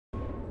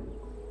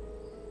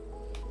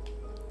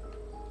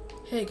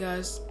Hey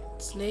guys,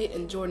 it's Nate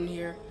and Jordan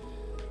here.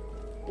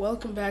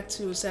 Welcome back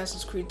to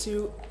Assassin's Creed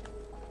 2.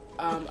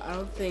 I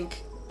don't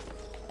think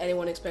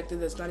anyone expected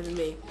this, not even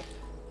me.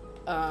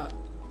 But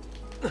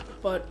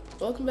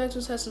welcome back to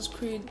Assassin's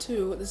Creed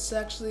 2. This is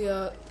actually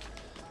a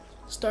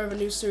start of a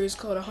new series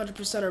called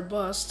 100% or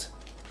Bust.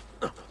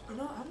 You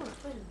know, I'm not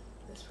playing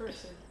this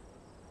person.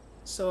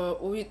 So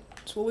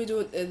what we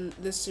do in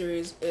this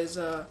series is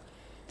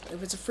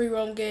if it's a free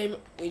roam game,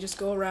 we just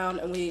go around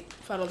and we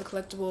find all the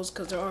collectibles,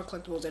 because there are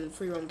collectibles in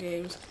free roam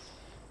games,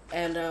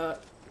 and we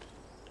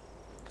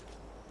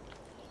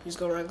just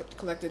go around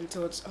collecting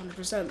until it's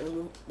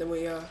 100%. Then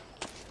we have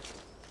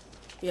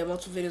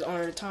multiple videos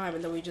on at a time,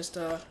 and then we just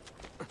I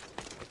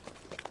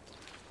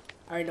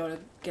already know how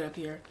to get up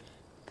here,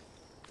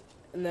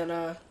 and then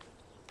all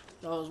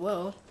as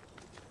well,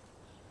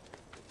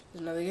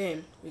 there's another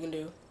game we can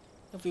do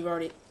if we've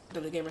already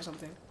done the game or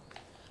something.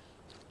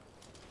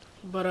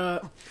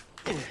 But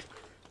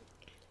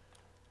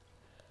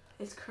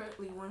It's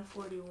currently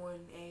 1:41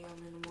 a.m.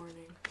 in the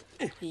morning.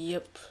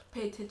 Yep.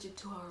 Pay attention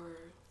to how our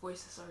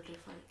voices are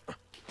different.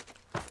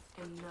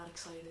 I'm not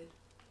excited.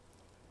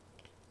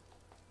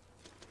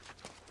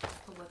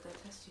 I'll let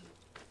that test you.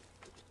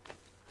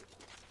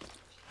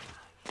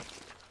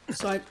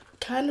 So I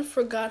kind of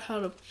forgot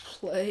how to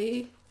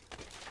play.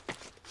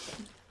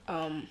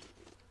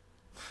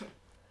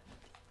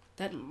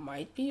 That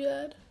might be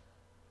bad.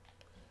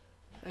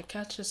 I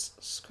catch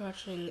just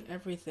scratching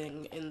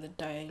everything in the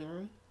dining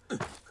room.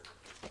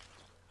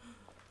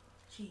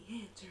 She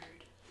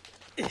answered.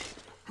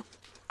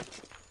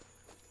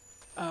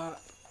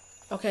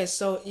 Okay,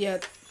 so yeah,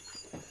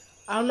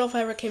 I don't know if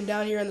I ever came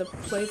down here in the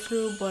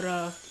playthrough, but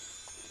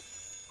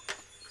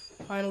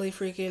finally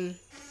freaking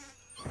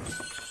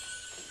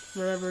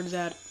remembered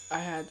that I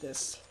had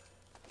this.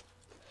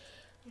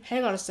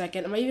 Hang on a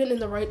second, am I even in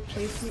the right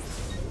playthrough?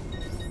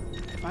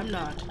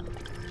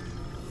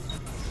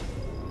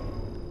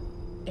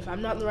 If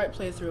I'm not in the right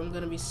playthrough, I'm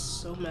gonna be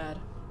so mad.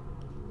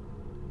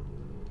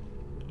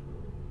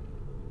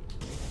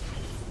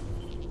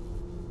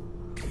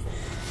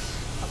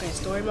 Okay,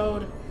 story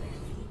mode.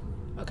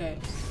 Okay.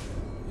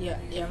 Yeah,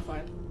 I'm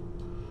fine.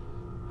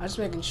 I'm just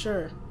making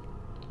sure.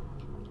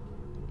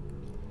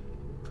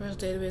 Press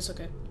database,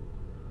 okay.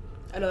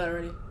 I know that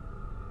already.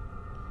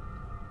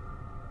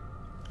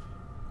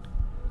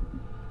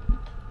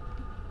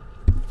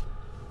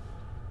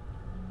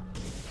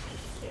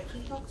 Yeah,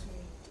 please talk to me.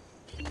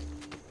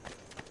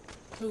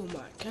 Oh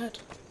my god.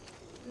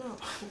 No.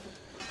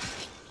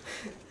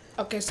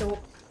 Okay, so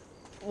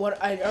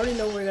what I already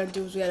know what we're gonna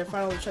do is we gotta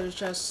find all the treasure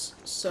chests,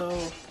 so...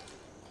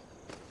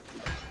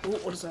 Ooh,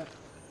 what is that?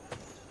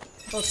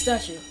 Oh,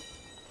 statue.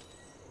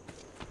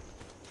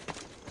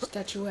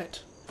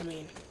 Statuette, I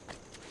mean.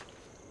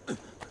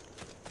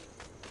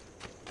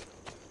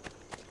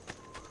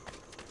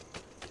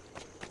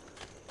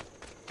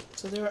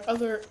 So there are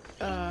other,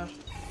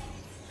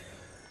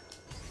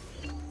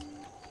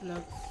 no,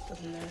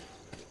 nothing there.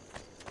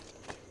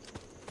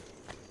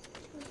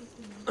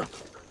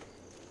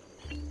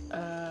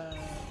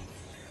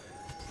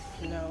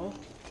 No.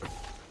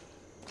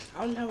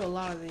 I don't have a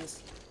lot of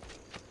these.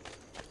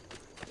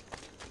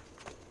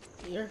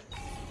 Here?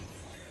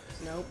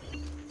 Nope.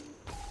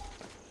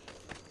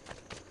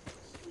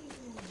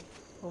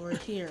 Over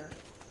here.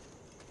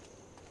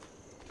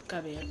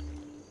 Gotta be it.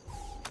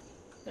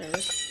 There it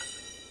is.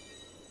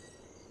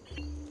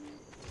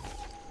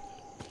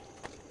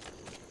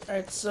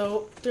 Alright,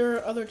 so there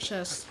are other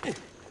chests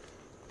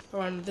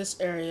around this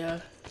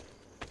area.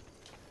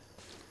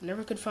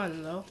 Never could find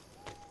them though.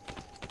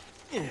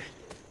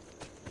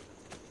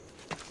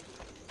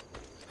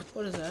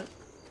 What is that?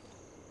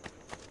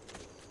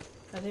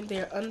 I think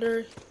they are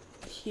under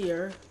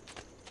here.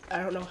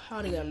 I don't know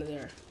how to get under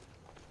there.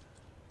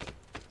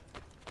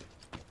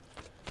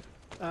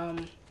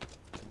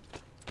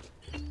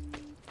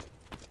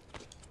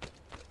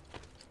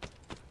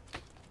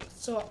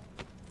 So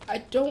I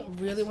don't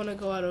really want to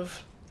go out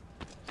of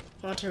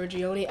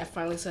Monteriggioni. I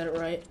finally said it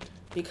right,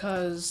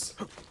 because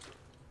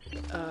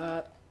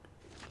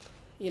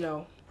you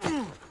know,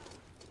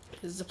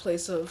 this is a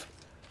place of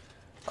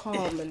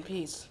calm and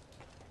peace.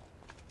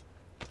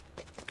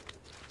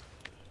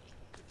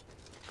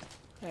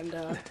 And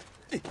Okay,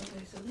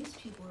 so these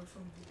people are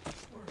from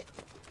work.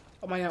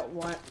 oh my god,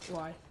 why?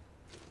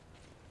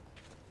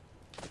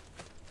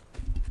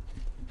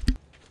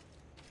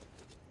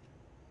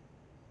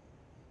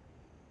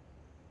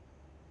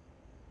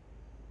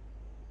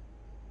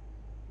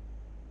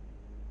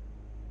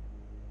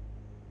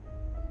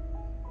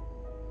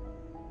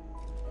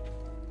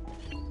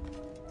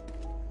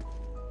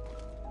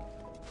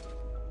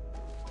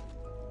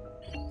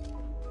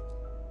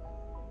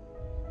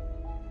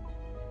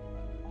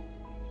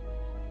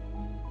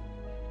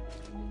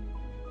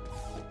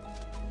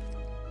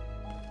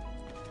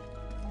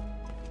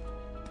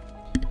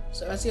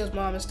 So Ezio's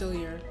mom is still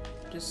here.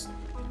 Just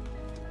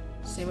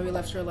same way we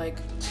left her like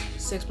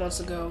 6 months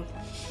ago.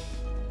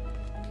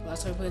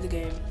 Last time we played the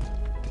game.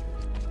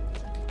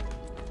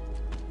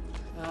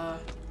 Are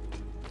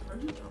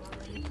you done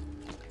already?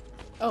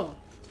 Oh.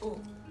 Oh.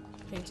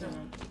 Pay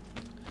attention.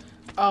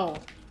 Oh,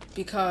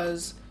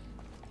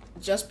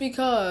 just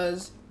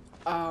because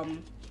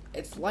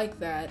it's like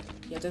that,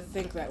 you have to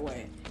think that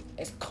way.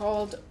 It's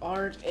called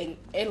art in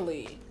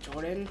Italy,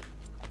 Jordan.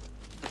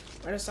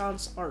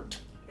 Renaissance art.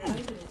 You're not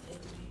even in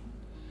Italy.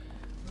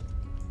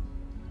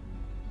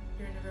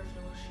 You're in the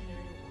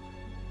Revolutionary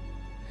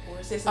War.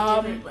 Or is this a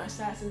different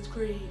Assassin's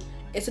Creed?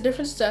 It's a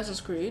different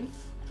Assassin's Creed.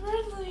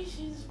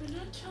 Congratulations, but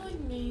not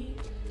telling me.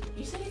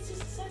 You said it's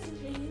just Assassin's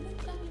Creed. You didn't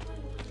tell me what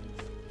it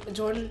was.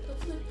 Jordan, Don't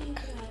flip me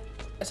into that.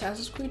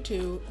 Assassin's Creed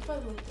 2, If I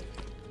look different.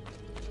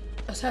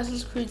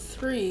 Assassin's Creed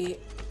 3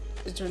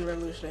 is during the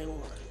Revolutionary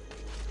War.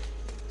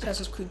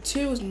 Assassin's Creed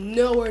 2 is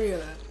nowhere near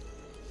that.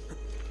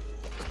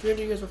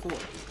 300 years before.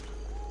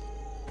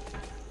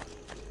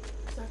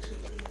 It's actually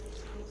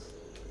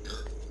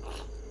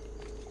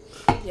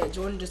Yeah,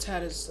 Jordan just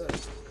had his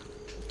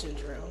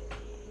ginger ale.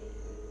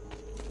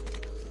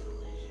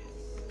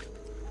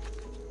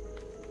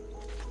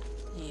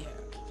 Yeah.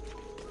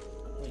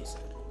 What he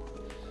said.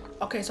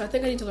 Okay, so I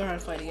think I need to learn how to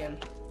fight again.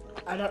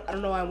 I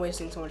don't know why I'm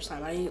wasting so much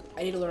time. I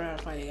need to learn how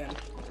to fight again.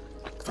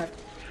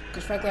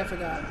 Cause frankly I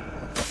forgot.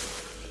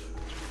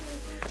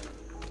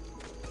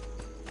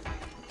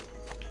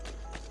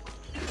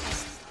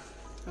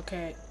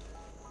 Okay.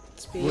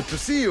 Speed. Good to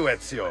see you,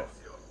 Ezio.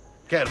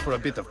 Care for a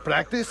bit of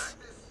practice?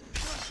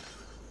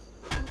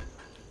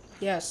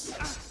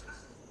 Yes.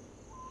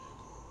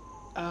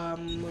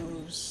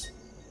 Moves.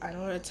 I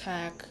know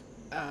attack,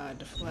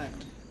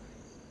 deflect.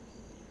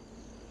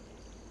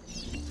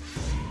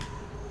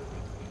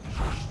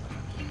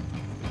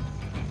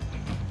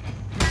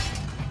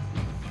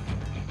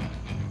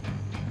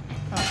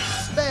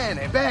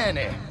 Bene,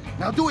 bene.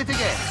 Now do it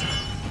again.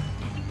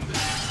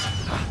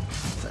 Ah,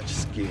 such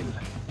skill.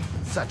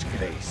 Such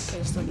grace.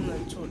 Okay, still in the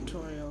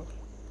tutorial.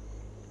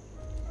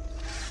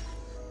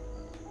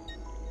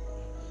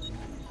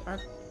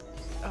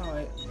 Oh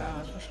wait,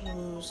 special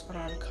moves,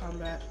 unarmed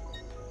combat.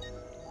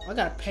 I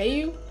gotta pay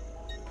you?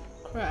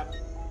 Crap.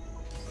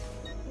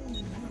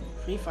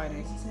 Free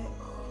fighting.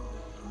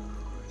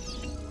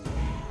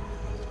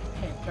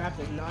 Hey, crap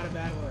is not a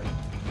bad word.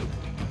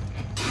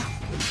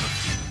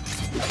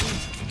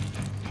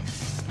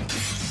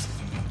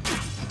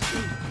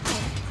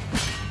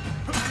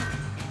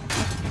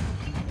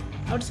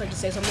 I would just like to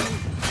say something.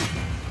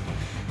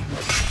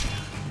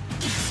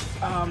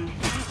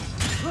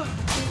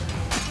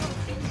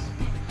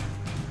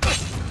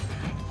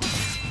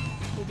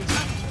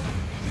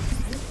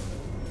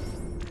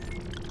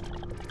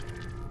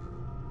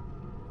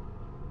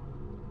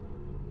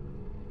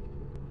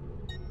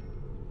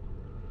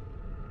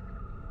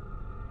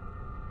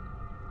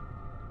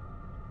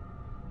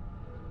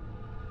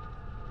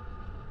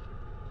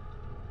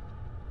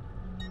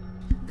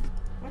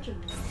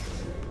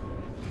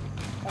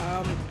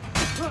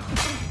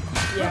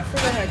 Yeah, I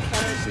forgot how to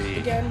count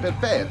again.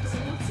 Perfetto.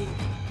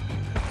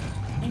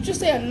 You just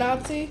say a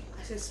Nazi?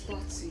 I said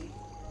Spotsy.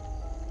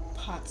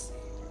 Potsy.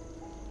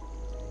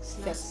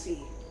 Snatsy.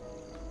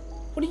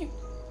 What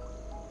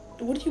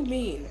do you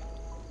mean?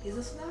 He's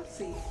a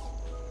Snatsy.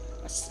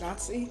 A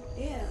snotsy?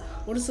 Yeah.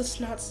 What is a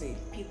snotsy?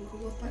 People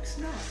who look like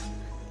snot.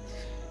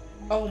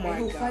 Oh And my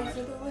who fight god.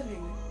 for the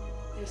living.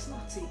 They're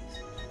Snatsies.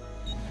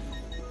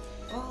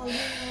 Oh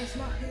yeah, it's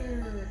not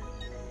here.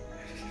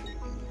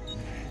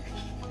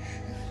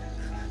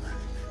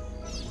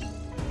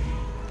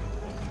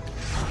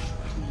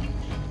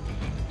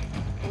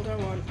 Hold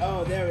on one.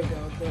 Oh, there we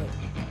go.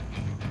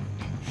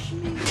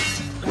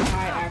 The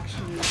high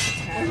action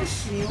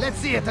attack. Let's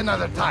see it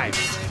another time.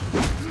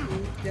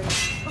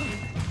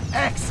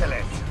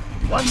 Excellent.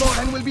 One more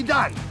and we'll be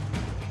done.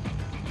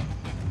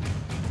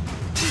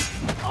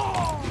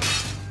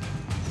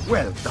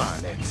 Well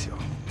done, Ezio.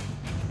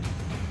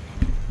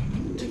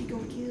 Did he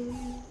gonna kill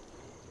you?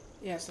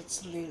 Yes,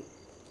 that's something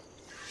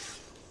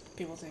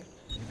people think.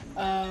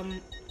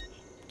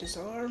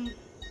 Disarm.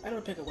 I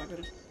don't pick a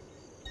weapon.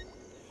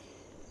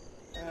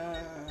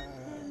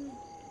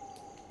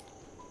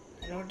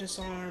 I don't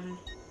disarm.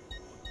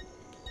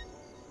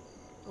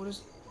 What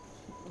is?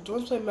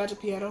 Jordan's playing Magic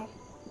Piano.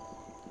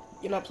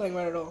 You're not playing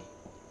right at all.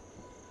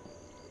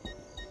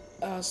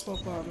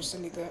 Smoke bombs. I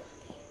need that.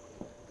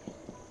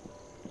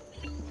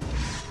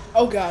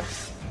 Oh god.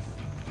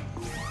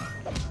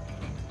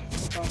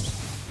 Smoke bombs.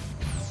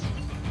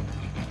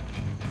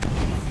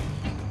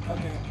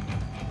 Okay.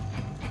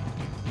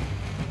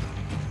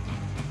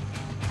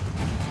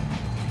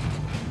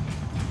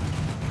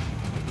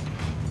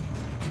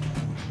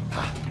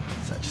 Ah,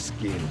 such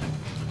skill.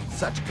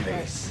 Such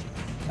grace.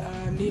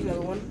 Need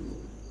another one.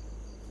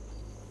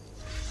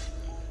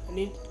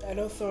 I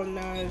know throwing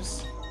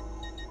knives.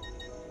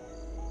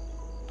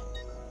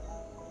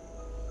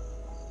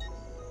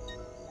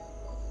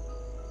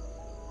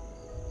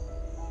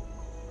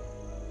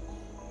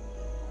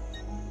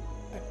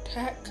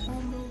 Attack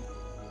combo.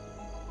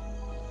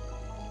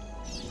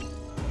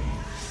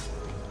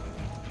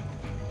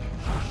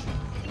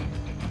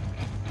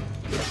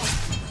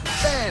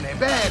 Bene,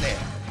 bene.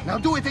 Now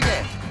do it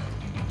again.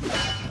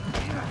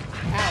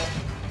 Ow.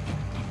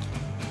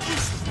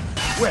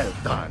 Well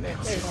done, There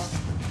Ezio.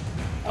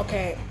 you go.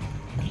 Okay.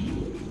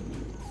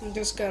 I'm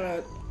just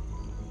gonna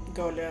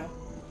go now.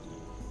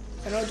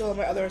 I don't do all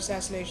my other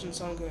assassinations,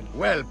 so I'm good.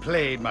 Well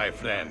played, my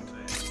friend.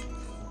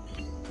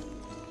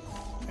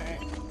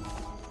 Alright.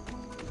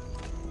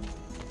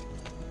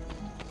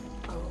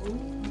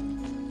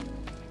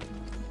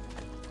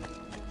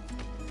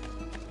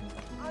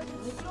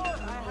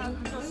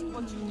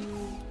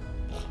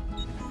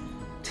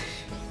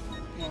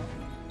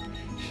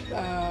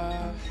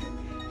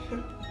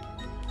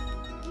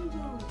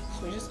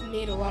 So we just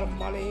need a lot of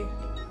money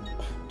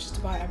just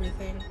to buy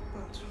everything.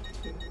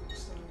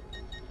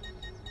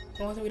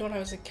 The only thing we don't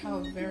have is a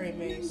Calavera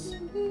mace.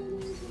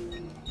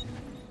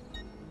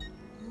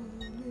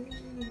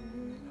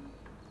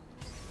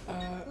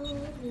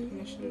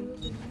 Mission.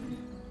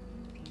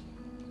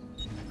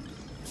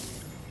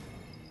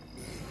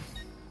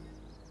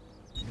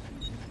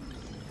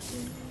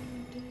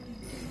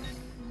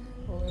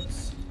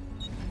 Bullets.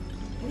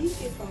 What do you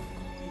get from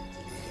going to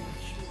the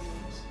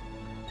shrooms?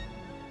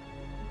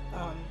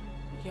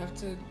 You have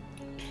to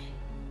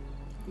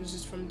use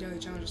this from Daily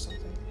Challenge or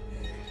something.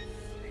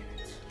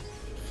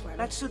 Flam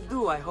That it. should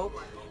do, I hope.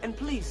 And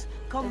please,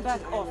 come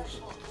back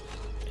often.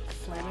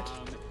 Flam it.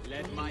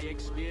 Let my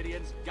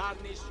experience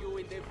garnish you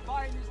in the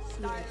finest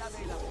style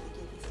available.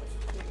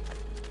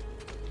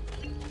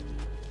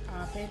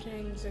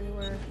 Paintings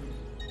everywhere.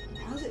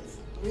 How's it?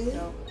 Really?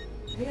 No,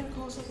 They're gonna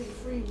call something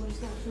free when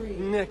it's not free.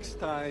 Next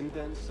time,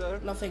 then, sir.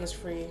 nothing is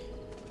free.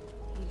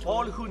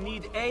 All who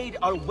need aid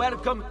are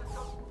welcome. How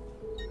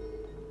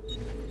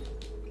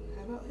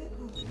about hip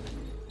hop?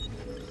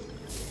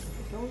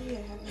 Oh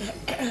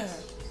yeah,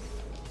 have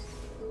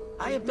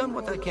I have done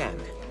what I can.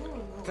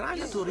 Try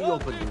to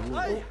reopen the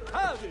wound.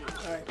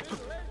 Alright.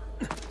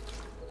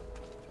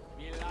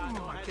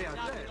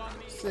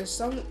 So there's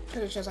some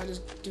treasure chests I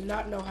just do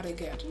not know how to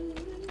get.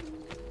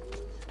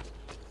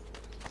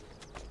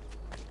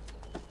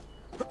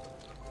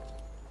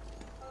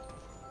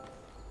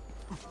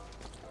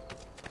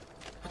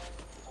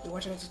 You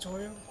watching a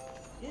tutorial?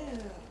 yeah.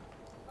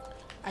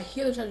 I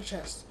hear the treasure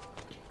chest.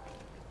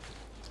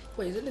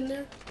 Wait, is it in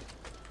there?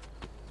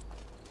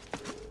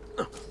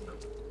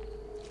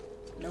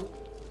 Nope.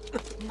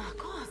 Ma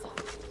cosa?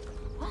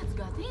 What's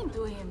got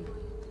into him?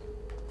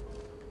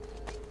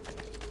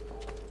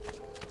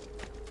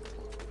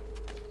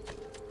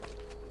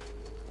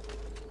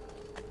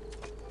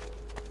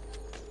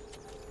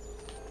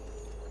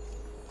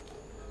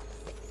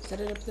 Is that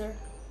it up there?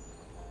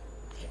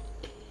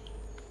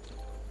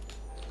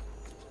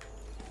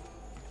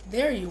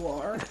 There you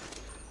are.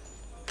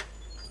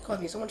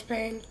 Caused me so much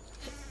pain.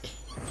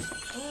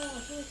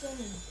 Oh,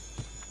 listen.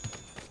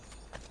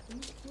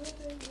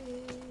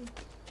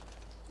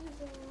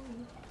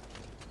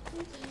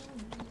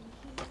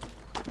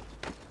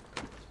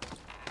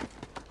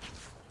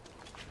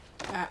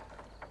 Ah.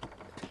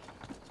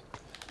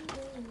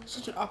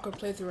 Such an awkward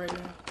playthrough right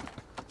now.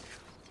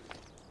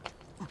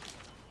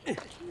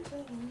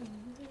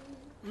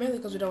 Mainly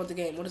because we're done with the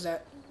game. What is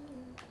that?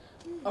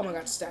 Oh my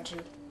god, statue.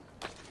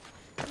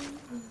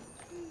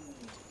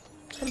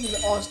 Tell me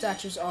that all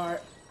statues are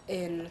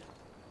in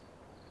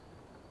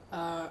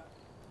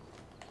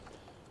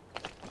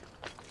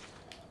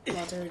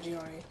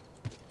Monteriggioni.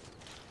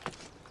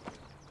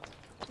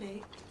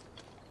 Nate,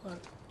 What?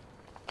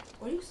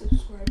 why do you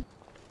subscribe?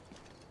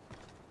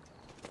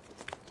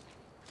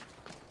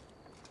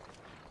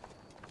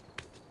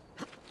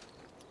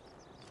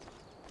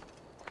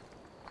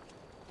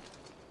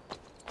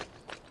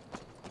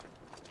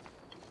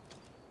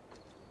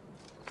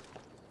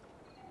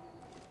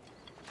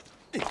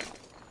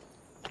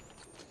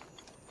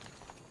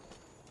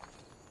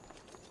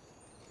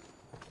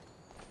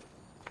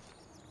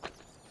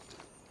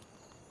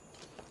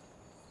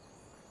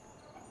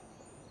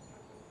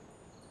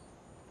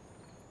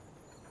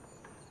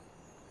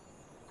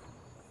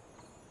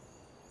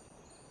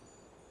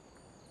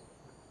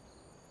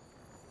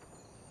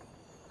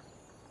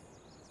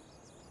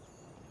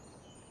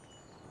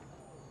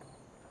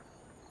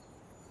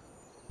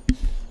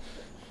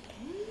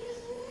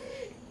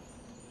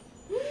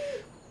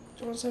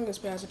 Someone's having a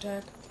spaz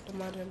attack. Don't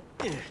mind him.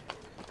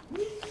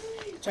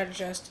 Treasure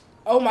chest.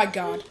 Oh my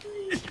god.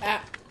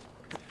 Ah.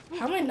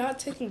 How am I not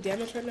taking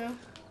damage right now?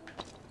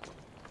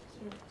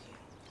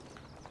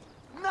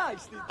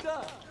 Nicely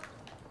done.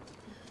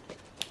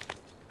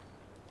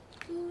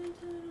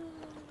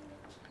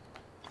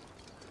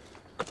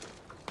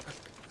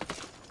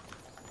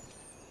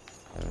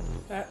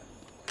 Ah.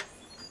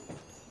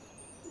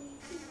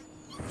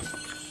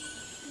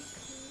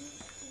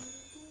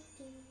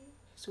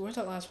 So where's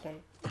that last one?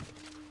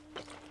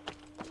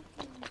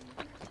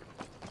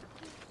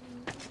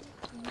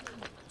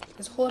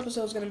 This whole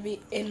episode is gonna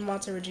be in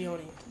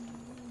Monteriggioni.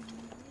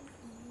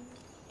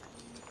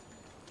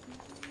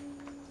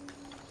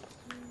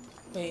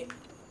 Wait.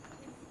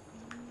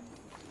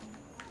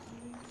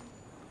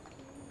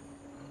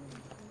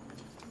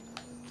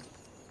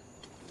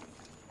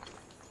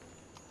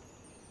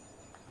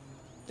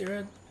 There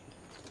are...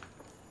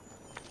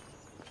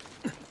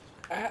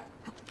 Ah.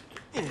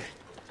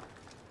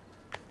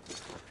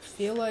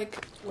 feel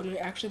like when you're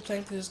actually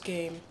playing through this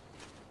game,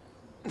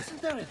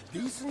 Isn't there a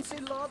decency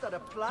law that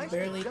applies to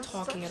barely just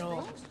talking such at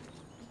all. things?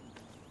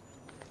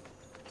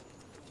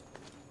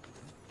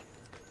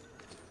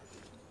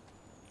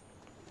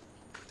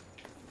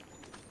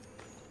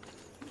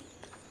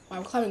 Wow,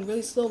 I'm climbing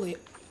really slowly.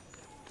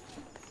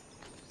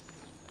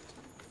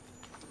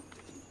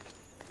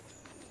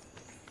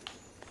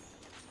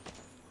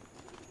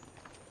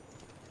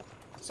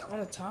 Is it on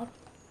the top?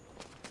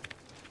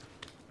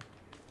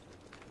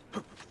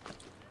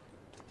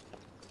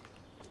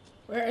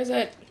 Where is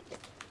it?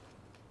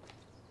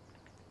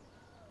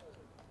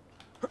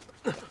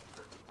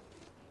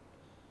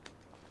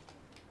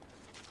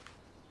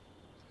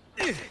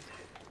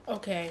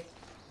 Okay,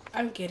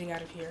 I'm getting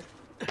out of here.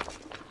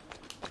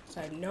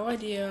 So I have no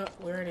idea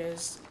where it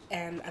is,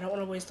 and I don't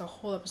want to waste the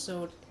whole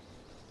episode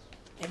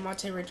in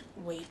Monte Ridge.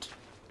 Wait.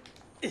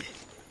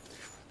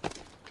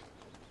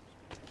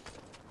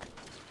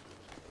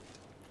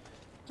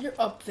 You're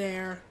up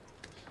there.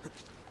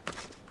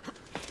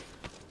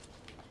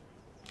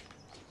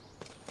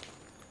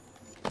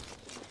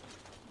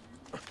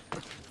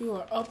 You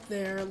are up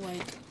there,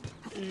 like...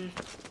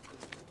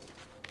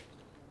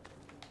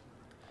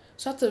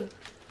 So I have to...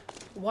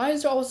 Why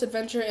is there all this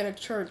adventure in a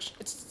church?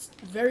 It's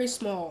very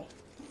small.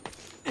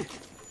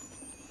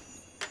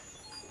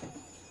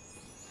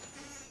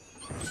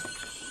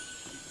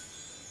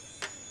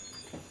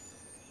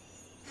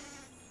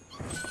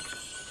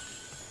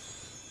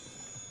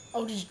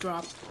 Oh, just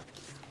drop.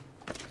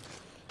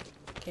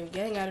 Okay, I'm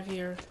getting out of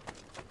here.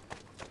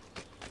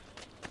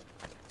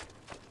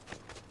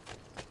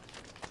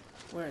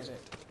 Where is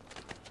it?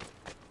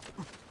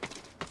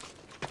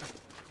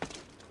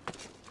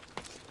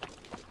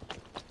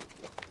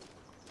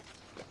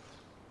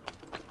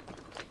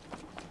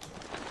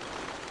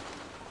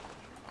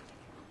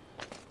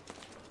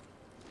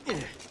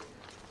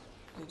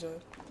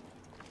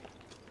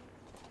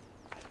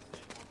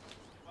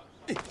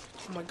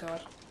 Oh my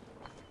god.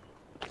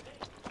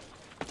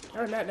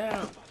 Turn that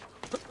down.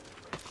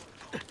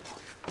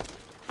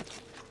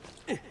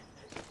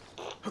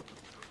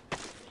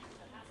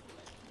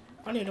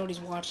 I don't even know what he's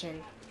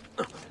watching.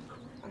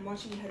 I'm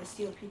watching how to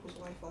steal people's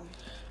Wi-Fi.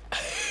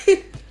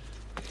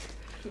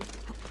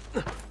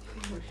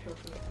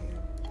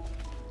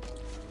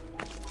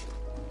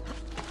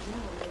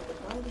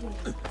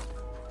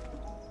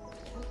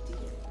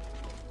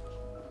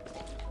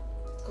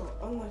 Go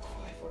unlock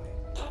Wi-Fi.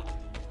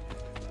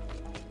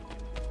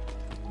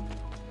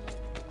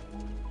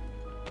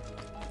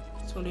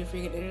 So what do you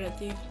freaking internet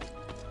thief?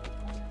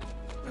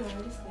 No, I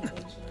just need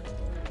internet.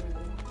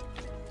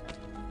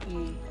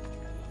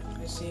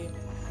 I see.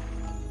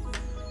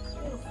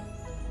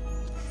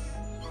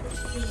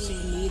 So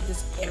you need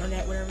this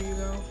internet wherever you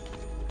go?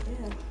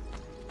 Yeah.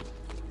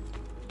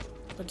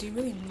 But do you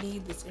really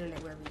need this internet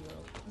wherever you go?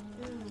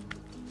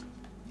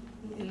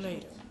 Yeah. No,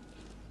 you don't.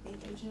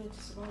 Need internet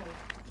to survive.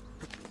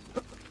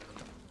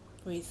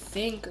 We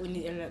think we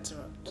need internet to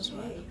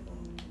survive. Okay,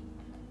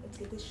 let's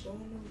get this show on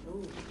the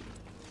road.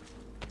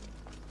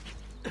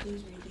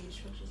 Please read the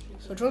instructions.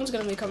 So Jordan's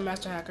gonna become a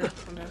master hacker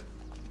one day.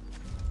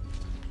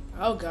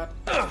 Oh god.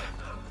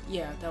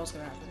 Yeah, that was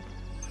gonna happen.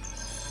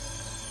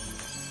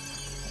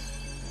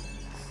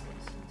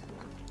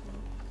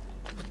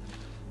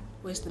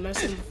 Waste the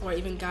medicine before I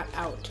even got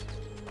out.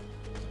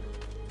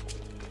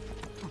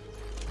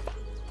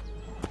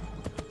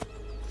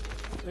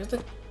 Where's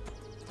the...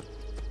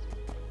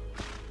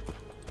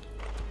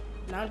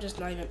 Now I'm just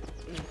not even...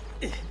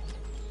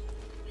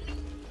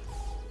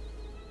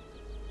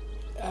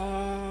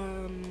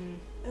 Oh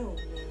no.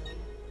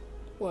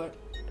 What?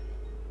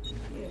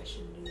 Yeah, I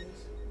shouldn't do this.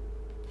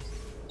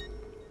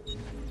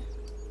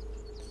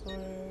 No.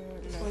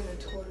 It's going to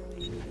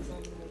totally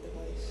redesign my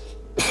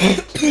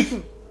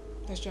device.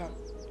 Nice job.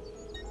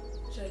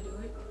 Should I do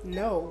it?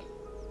 No.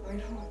 Why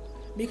not?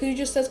 Because you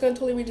just said it's gonna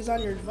totally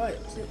redesign your device.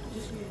 Just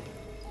read it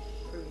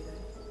for me then.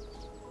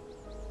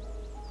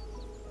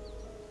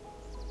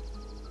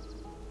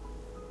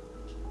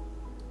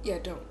 Yeah,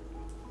 don't.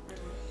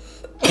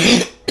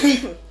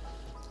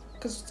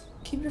 Because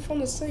keep your phone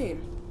the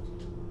same.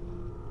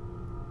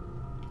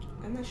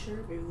 I'm not sure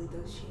if it really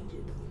does change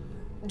it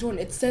though. Jordan,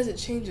 it says it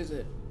changes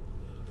it.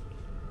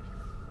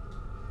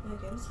 Yeah,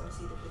 okay, I'm just gonna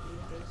see the video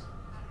of this.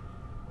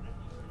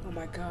 Oh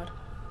my god.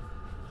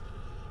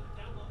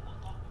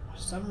 For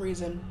some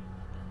reason.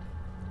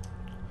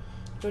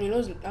 Jordan, you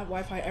know there's not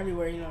Wi-Fi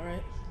everywhere, you know,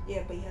 right?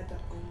 Yeah, but you have to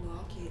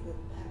unlock it with a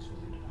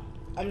password.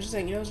 I'm just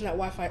saying, you know there's not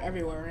Wi-Fi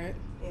everywhere, right?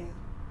 Yeah.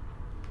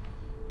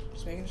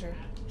 Just making sure.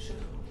 Shut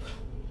up.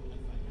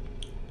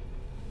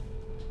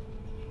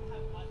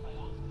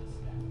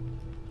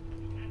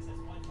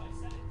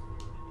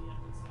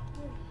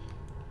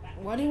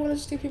 Why do you want to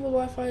steal people's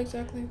Wi-Fi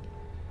exactly?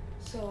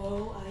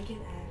 So I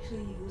can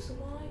actually use some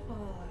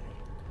Wi-Fi.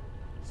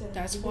 So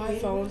That's people why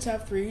get phones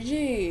have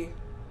 3G.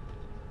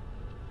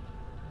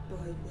 But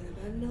what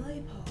about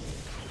an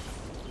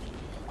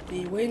iPod?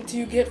 You wait until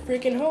you get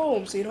freaking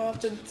home so you don't have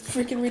to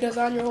freaking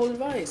redesign your whole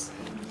device.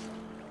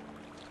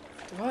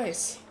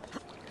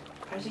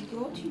 As you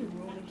go to your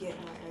room and get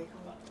my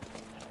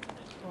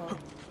icon.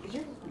 Is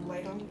your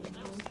light on in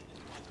your room?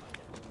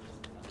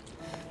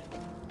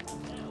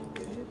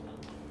 Is it?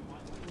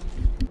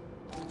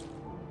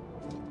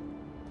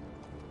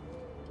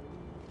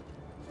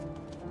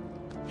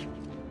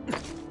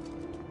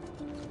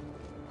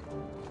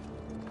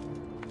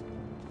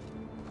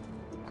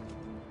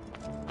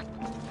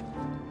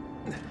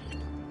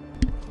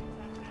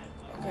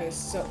 Okay,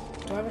 so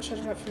do I have a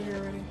treasure map for here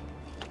already?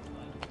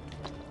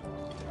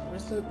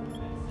 Where's the?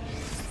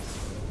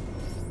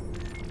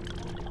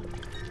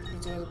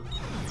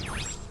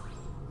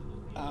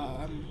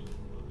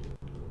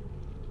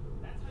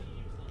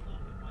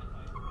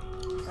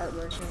 Art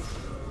merchant.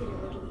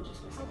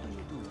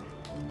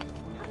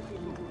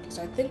 Because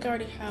I think I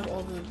already have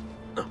all the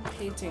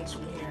paintings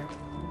from here.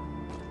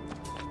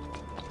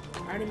 I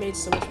already made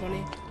so much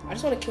money. I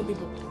just want to kill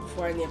people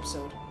before I end the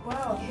episode.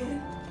 Wow,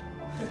 kid.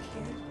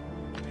 Okay.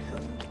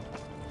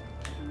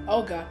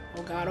 Oh god,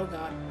 oh god, oh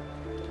god.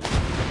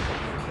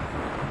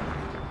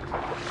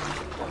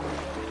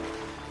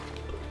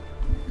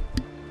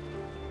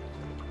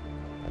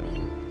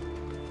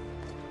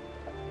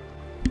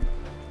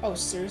 Oh,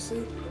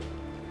 seriously?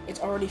 It's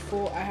already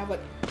full. I have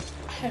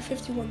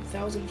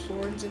 51,000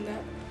 florins in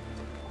that.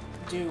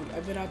 Dude,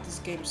 I've been out this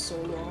game so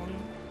long.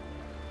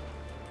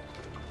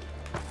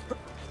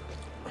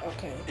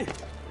 Okay.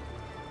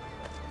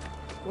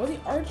 Where are the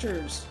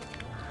archers?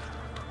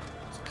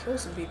 Let's kill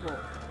some people.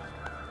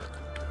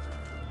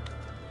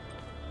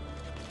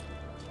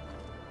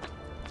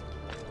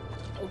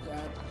 Oh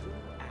god.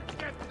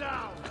 Get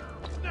down!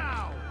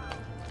 Now!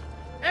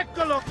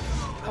 Eccolo!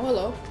 Oh,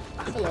 hello.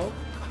 Hello.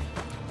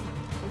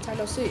 Long time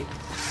no see.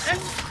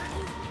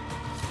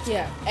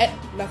 Yeah,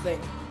 nothing.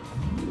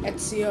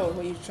 Ezio,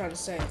 what are you trying to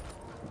say?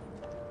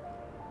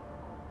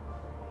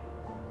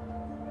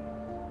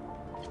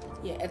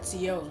 Yeah,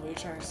 Ezio is what you're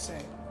trying to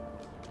say.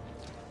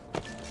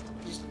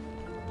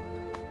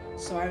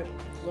 So I'm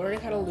learning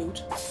how to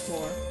loot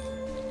more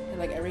in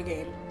like every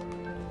game.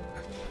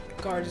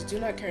 Guards do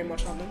not carry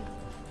much on them.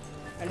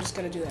 I'm just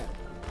gonna do that.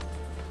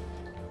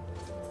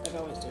 Like I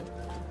always do.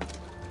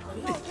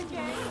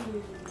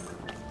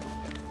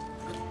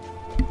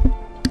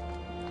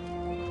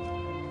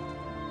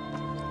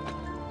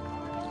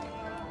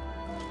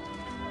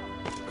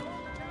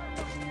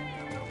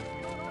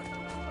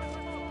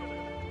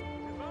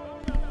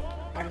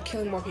 I'm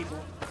killing more people.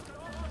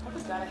 I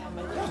just gotta have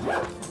my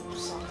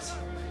songs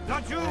here.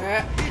 Not you!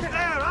 He's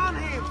there, on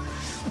him!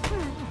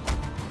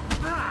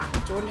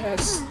 Jordan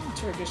has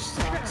Turkish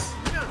socks.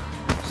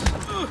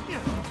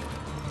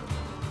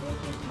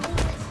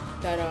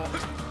 That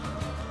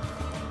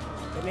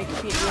they make your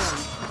feet warm.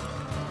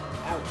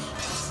 Ouch.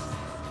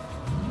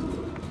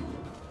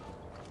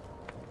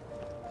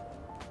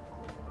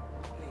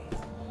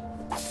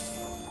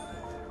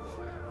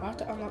 I have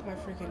to unlock my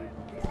freaking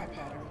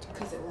iPad every time.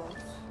 Because it won't.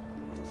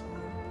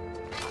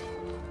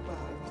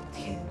 Wow,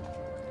 damn.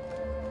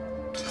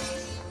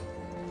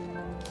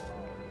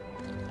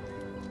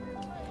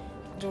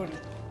 Jordan,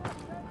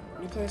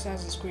 when you play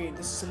Assassin's Creed,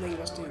 this is something you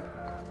must do.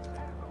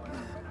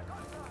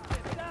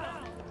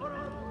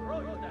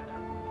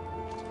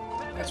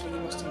 That's what you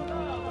must do.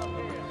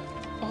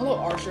 Oh, hello,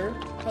 Archer.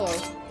 Hello.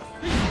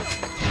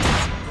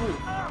 Ooh.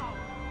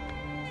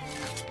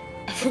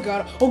 I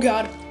forgot. Oh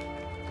God.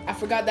 I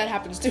forgot that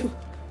happens too.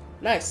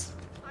 Nice.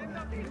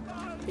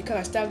 Because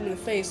I stabbed him in the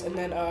face and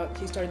then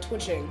he started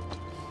twitching.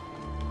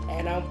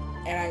 And I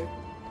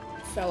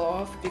fell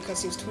off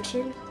because he was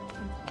twitching.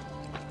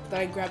 Then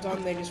I grabbed on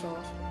and they just fell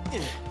off.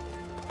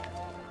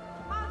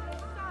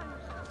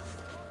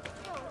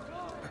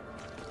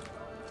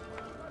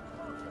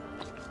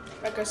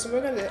 Alright guys, so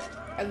we're gonna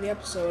end the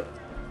episode.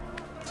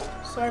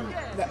 Sorry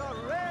that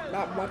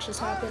not much has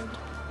happened.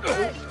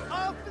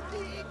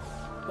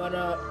 But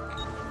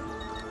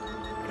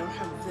I don't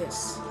have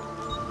this.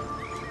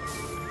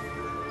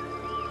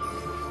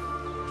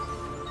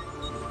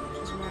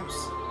 Just maps.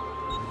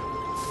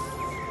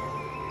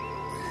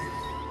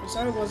 I'm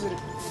sorry it wasn't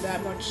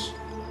that much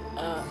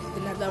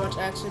didn't have that much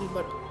action,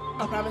 but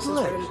I promise it's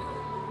an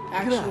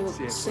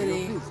actual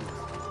city.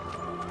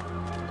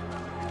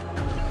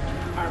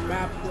 Our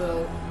map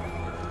will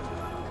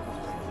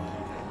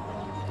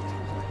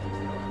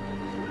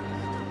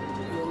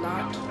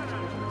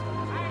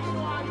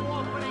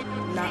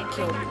not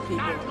kill people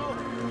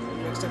in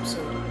the next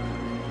episode.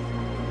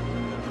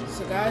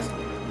 So guys,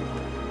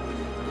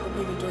 hope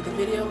you enjoyed the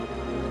video.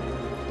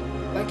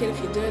 Like it if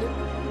you did.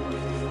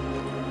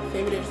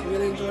 Favorite it if you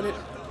really enjoyed it.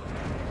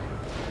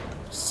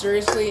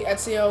 Seriously,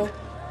 Ezio,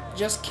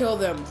 just kill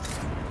them.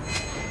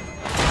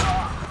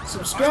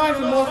 Subscribe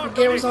for more for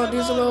Gamers on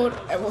Diesel Mode,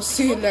 and we'll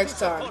see you next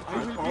time.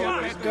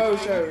 Go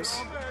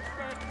shows.